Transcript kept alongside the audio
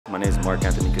My name is Mark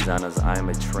Anthony Cazanas. I am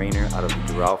a trainer out of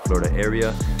the Doral, Florida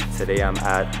area. Today I'm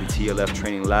at the TLF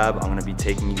training lab. I'm gonna be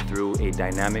taking you through a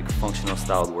dynamic functional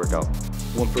styled workout.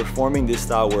 When performing this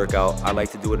style workout, I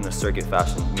like to do it in a circuit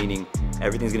fashion, meaning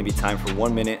everything's gonna be timed for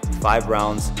 1 minute, 5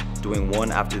 rounds, doing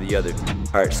one after the other.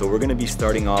 All right, so we're gonna be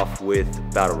starting off with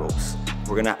battle ropes.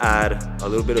 We're gonna add a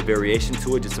little bit of variation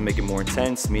to it just to make it more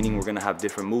intense, meaning we're gonna have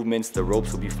different movements. The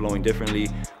ropes will be flowing differently.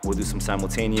 We'll do some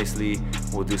simultaneously,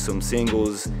 we'll do some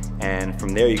singles, and from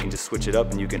there you can just switch it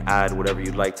up and you can add whatever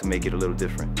you'd like to make it a little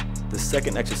different. The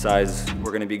second exercise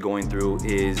we're gonna be going through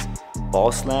is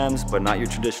ball slams, but not your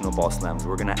traditional ball slams.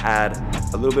 We're gonna add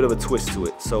a little bit of a twist to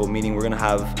it. So meaning we're gonna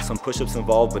have some push-ups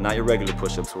involved, but not your regular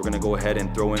push-ups. We're gonna go ahead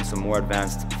and throw in some more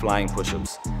advanced flying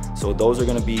push-ups. So those are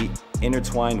gonna be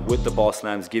intertwined with the ball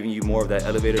slams, giving you more of that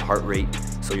elevated heart rate.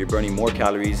 So you're burning more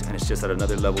calories and it's just at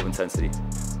another level of intensity.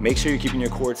 Make sure you're keeping your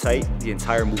core tight the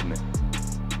entire movement.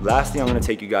 Last thing I'm gonna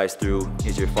take you guys through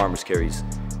is your farmer's carries.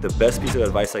 The best piece of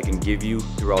advice I can give you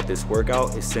throughout this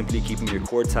workout is simply keeping your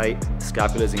core tight,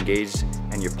 scapulas engaged,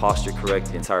 and your posture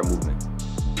correct the entire movement.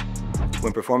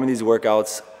 When performing these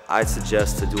workouts, I'd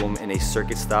suggest to do them in a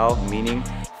circuit style, meaning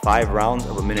 5 rounds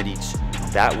of a minute each.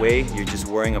 That way, you're just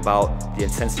worrying about the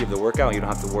intensity of the workout and you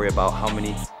don't have to worry about how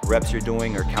many reps you're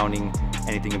doing or counting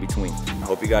anything in between. I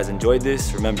hope you guys enjoyed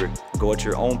this. Remember, go at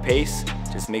your own pace.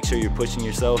 Just make sure you're pushing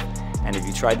yourself. And if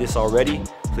you tried this already,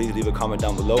 please leave a comment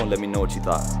down below and let me know what you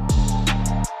thought.